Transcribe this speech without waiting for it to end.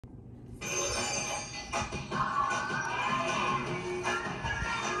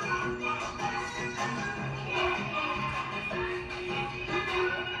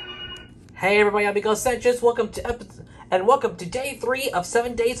Hey everybody, I'm Miguel Sanchez. Welcome to day 3 of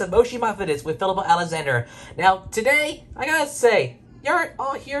 7 Days of Moshi Mindfulness with Philippa Alexander. Now, today, I gotta say, you're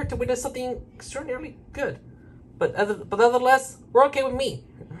all here to witness something extraordinarily good. But nonetheless, we're okay with me.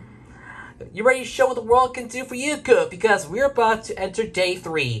 You ready to show what the world can do for you? Good, because we're about to enter day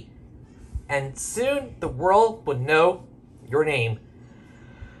 3. And soon, the world will know your name.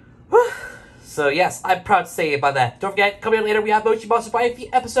 So yes, I'm proud to say about that. Don't forget, coming up later, we have Moshi Mindfulness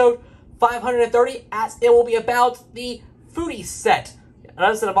episode 530, as it will be about the foodie set.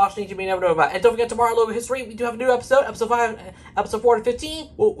 Another set of box things you may never know about. And don't forget, tomorrow, Logo History, we do have a new episode, episode 415,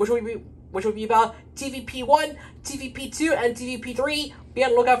 which will be about TVP1, TVP2, and TVP3. Be on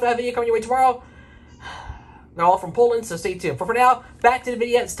the lookout for that video coming your way tomorrow. They're all from Poland, so stay tuned. For now, back to the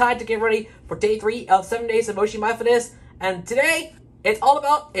video. It's time to get ready for day 3 of 7 Days of Moshi Mindfulness. And today, it's all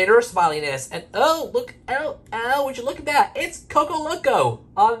about inner smileyness. And oh, look, would you look at that? It's Coco Loco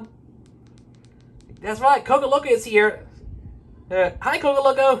on... That's right, Coco Loco is here. Hi, Coco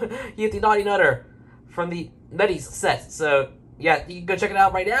Loco. He's the Naughty Nutter from the Nutties set. So, yeah, you can go check it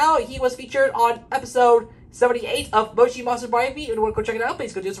out right now. He was featured on episode 78 of Moshi Mindfulness. If you want to go check it out,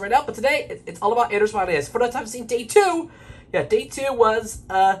 please go do this right now. But today, it's all about inner smileyness. For the time seen day 2, day 2 was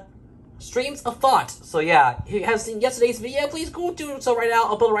streams of thought. So, yeah, if you haven't seen yesterday's video, please go do so right now.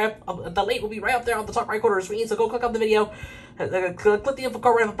 I'll put it right up. The link will be right up there on the top right corner of the screen. So go click on the video. Click the info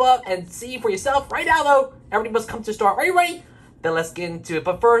card right up above and see for yourself. Right now, though, everybody must come to the start. Are you ready? Then let's get into it.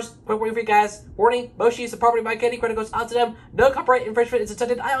 But first, quick warning for you guys. Warning, Moshi is the property by Candy. Credit goes out to them. No copyright infringement is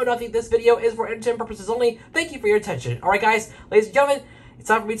intended. I own nothing. This video is for entertainment purposes only. Thank you for your attention. Alright, guys, ladies and gentlemen, it's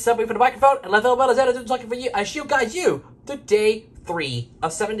time for me to step away from the microphone and let Philippa Alexander do talking for you as she'll guide you to day 3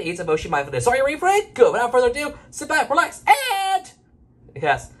 of 7 Days of Moshi Mindfulness. Are you ready for it? Good. Without further ado, sit back, relax, and...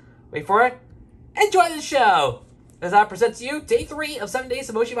 Yes, wait for it. Enjoy the show! As I present to you day 3 of 7 Days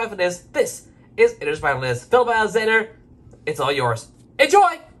of Moshi Mindfulness. This is Inner Smileyness. Philippa Alexander, it's all yours.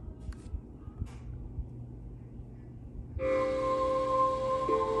 Enjoy!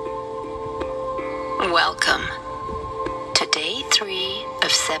 Welcome to day 3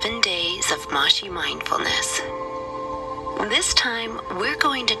 of 7 Days of Moshi Mindfulness. This time, we're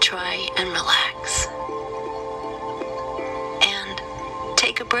going to try and relax. And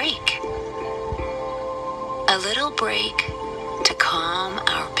take a break. A little break to calm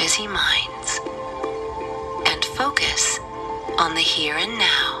our busy minds and focus on the here and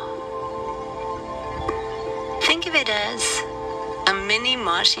now. Think of it as a mini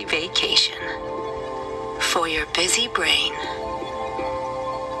Moshi vacation for your busy brain.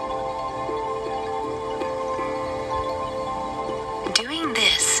 Doing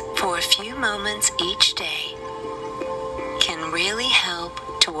this for a few moments each day can really help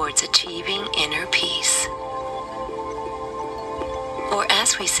towards achieving inner peace. Or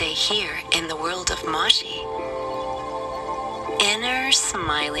as we say here in the world of Moshi, inner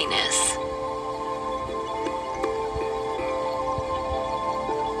smileyness.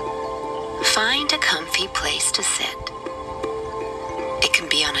 Find a comfy place to sit. It can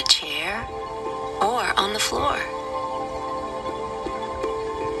be on a chair or on the floor.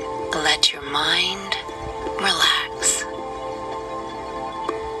 Let your mind relax.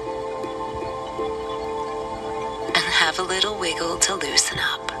 Have a little wiggle to loosen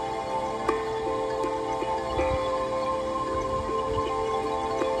up.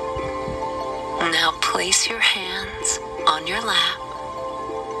 Now place your hands on your lap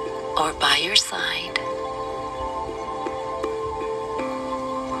or by your side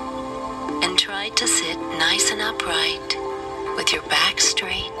and try to sit nice and upright with your back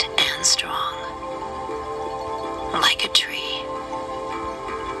straight and strong, like a tree.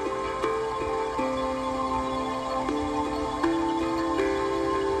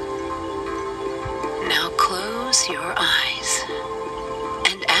 Close your eyes,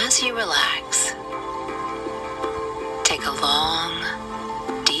 and as you relax, take a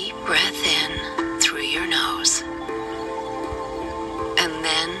long, deep breath in through your nose, and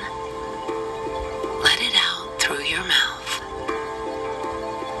then let it out through your mouth.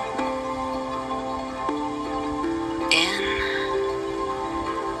 In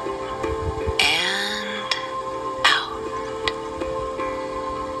and out.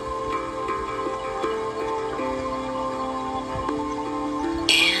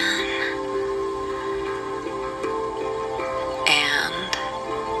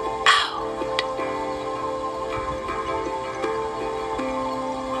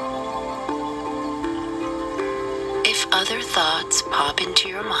 Other thoughts pop into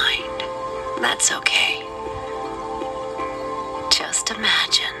your mind, that's okay. Just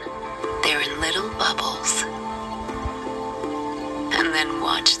imagine they're in little bubbles, and then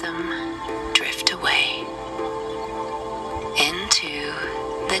watch them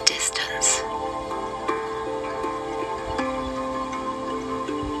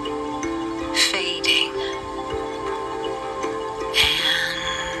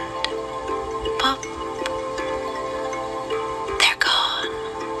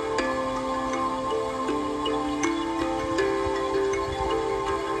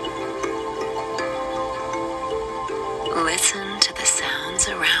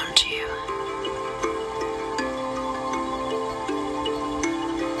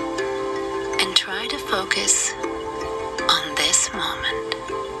focus on this moment.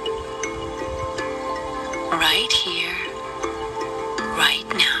 Right here, right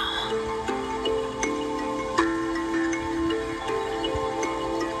now.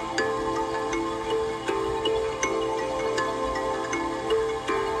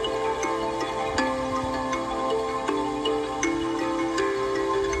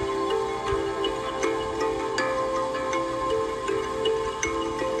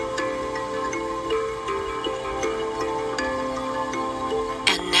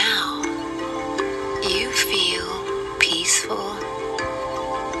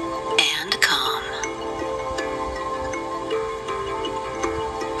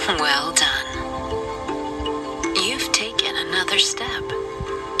 Well done. You've taken another step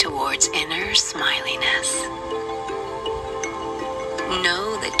towards inner smileyness.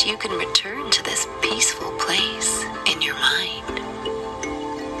 Know that you can return to this peaceful place in your mind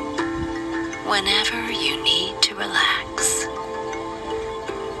whenever you need to relax.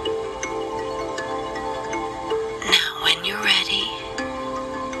 Now, when you're ready,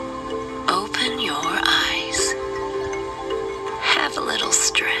 open your eyes. Have a little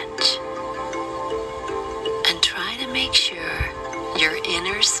stretch and try to make sure your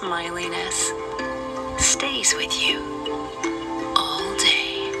inner smileyness stays with you all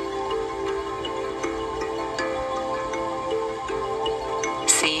day.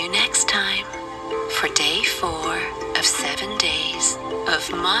 See you next time for day 4 of 7 days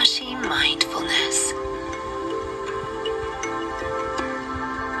of Moshi Mindfulness.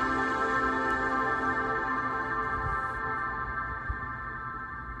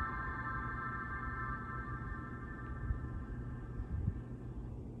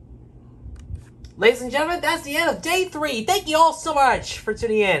 Ladies and gentlemen, that's the end of day 3. Thank you all so much for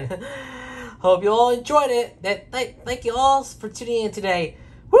tuning in. Hope you all enjoyed it. Thank you all for tuning in today.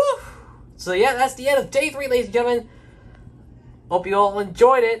 Woo! So yeah, that's the end of day 3, ladies and gentlemen. Hope you all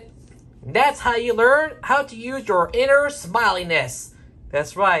enjoyed it. That's how you learn how to use your inner smileyness.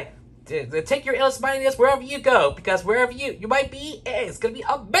 That's right. Take your inner smileyness wherever you go, because wherever you might be, it's going to be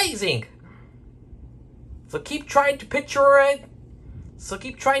amazing. So keep trying to picture it.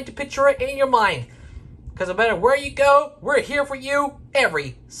 In your mind. Because no matter where you go, we're here for you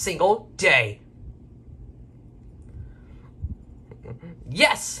every single day.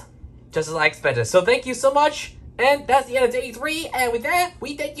 Yes! Just as I expected. So thank you so much. And that's the end of day 3. And with that,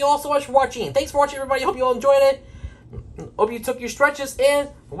 we thank you all so much for watching. Thanks for watching, everybody. Hope you all enjoyed it. Hope you took your stretches in.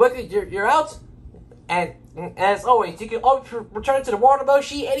 You're out. And as always, you can always return to the world of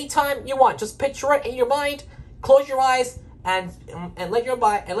Moshi anytime you want. Just picture it in your mind. Close your eyes. And let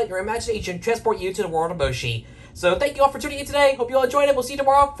your imagination transport you to the world of Moshi. So thank you all for tuning in today. Hope you all enjoyed it. We'll see you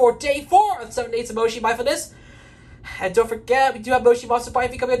tomorrow for day 4 of 7 days of Moshi Mindfulness. And don't forget, we do have Moshi Monster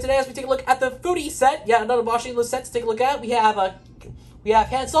Party coming up today as we take a look at the foodie set. Yeah, another Moshi list set to take a look at. We have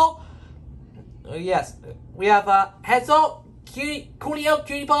Hansel. Yes, we have Hansel, Coolio,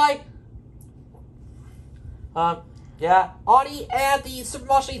 Cutie Pie. Yeah, Audie and the Super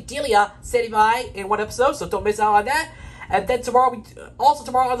Moshi Delia standing by in one episode. So don't miss out on that. And then tomorrow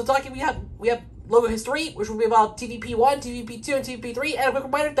on the docket we have logo history, which will be about TVP1, TVP2, and TVP3. And a quick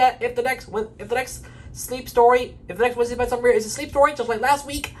reminder that if the next Wednesday by Summer is a sleep story, just like last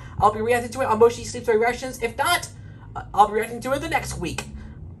week, I'll be reacting to it on Moshi Sleep Story Reactions. If not, I'll be reacting to it the next week.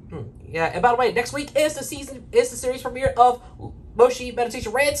 Yeah, and by the way, next week is the series premiere of Moshi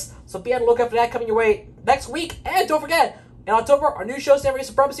Meditation Rants. So be on the lookout for that coming your way next week. And don't forget, in October, our new show, Seven Days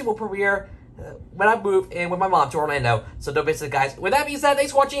of Supremacy, will premiere when I move in with my mom to Orlando. So don't miss it, guys. With that being said,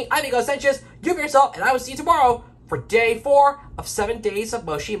 thanks for watching. I'm Nico Sanchez. You be yourself, and I will see you tomorrow for day 4 of 7 days of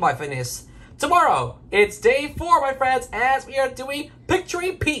Moshi Mindfulness. Tomorrow, it's day 4, my friends, as we are doing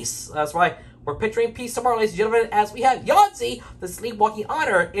Picturing Peace. That's right. We're picturing peace tomorrow, ladies and gentlemen, as we have Yanzi, the sleepwalking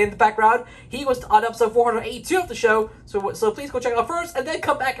otter, in the background. He was on episode 482 of the show, so please go check it out first, and then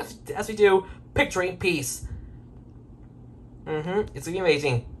come back as we do Picturing Peace. It's gonna be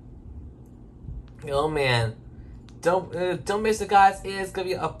amazing. Oh man, don't miss it, guys. It's gonna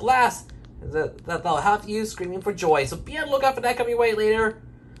be a blast. That'll have you screaming for joy. So be on the lookout for that coming your way later.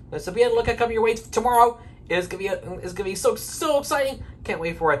 So be on the lookout coming your way tomorrow. It's gonna be so exciting. Can't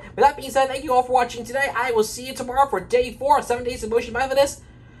wait for it. With that being said, thank you all for watching today. I will see you tomorrow for day 4 of 7 days of Moshi Mindfulness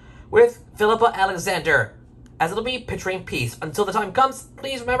with Philippa Alexander, as it'll be Picturing Peace. Until the time comes,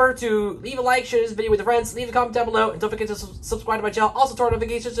 please remember to leave a like, share this video with your friends, leave a comment down below, and don't forget to subscribe to my channel. Also turn on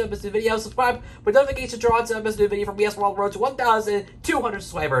notifications to miss new videos. Subscribe with notifications turned on to miss new video from BS World Road to 1,200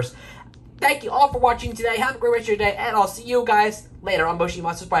 subscribers. Thank you all for watching today. Have a great rest of your day, and I'll see you guys later on Moshi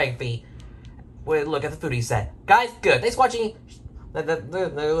Monsters Biography. We'll look at the foodie set. Guys, good. Thanks for watching.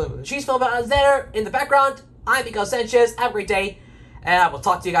 She's filming us there in the background. I'm Miko Sanchez. Have a great day. And I will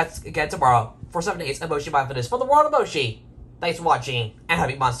talk to you guys again tomorrow for 7 Days of Moshi Mindfulness from the world of Moshi. Thanks for watching, and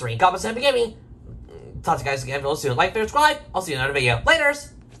happy monstering. God bless and happy gaming. Talk to you guys again real soon. Like, subscribe. I'll see you in another video. Laters!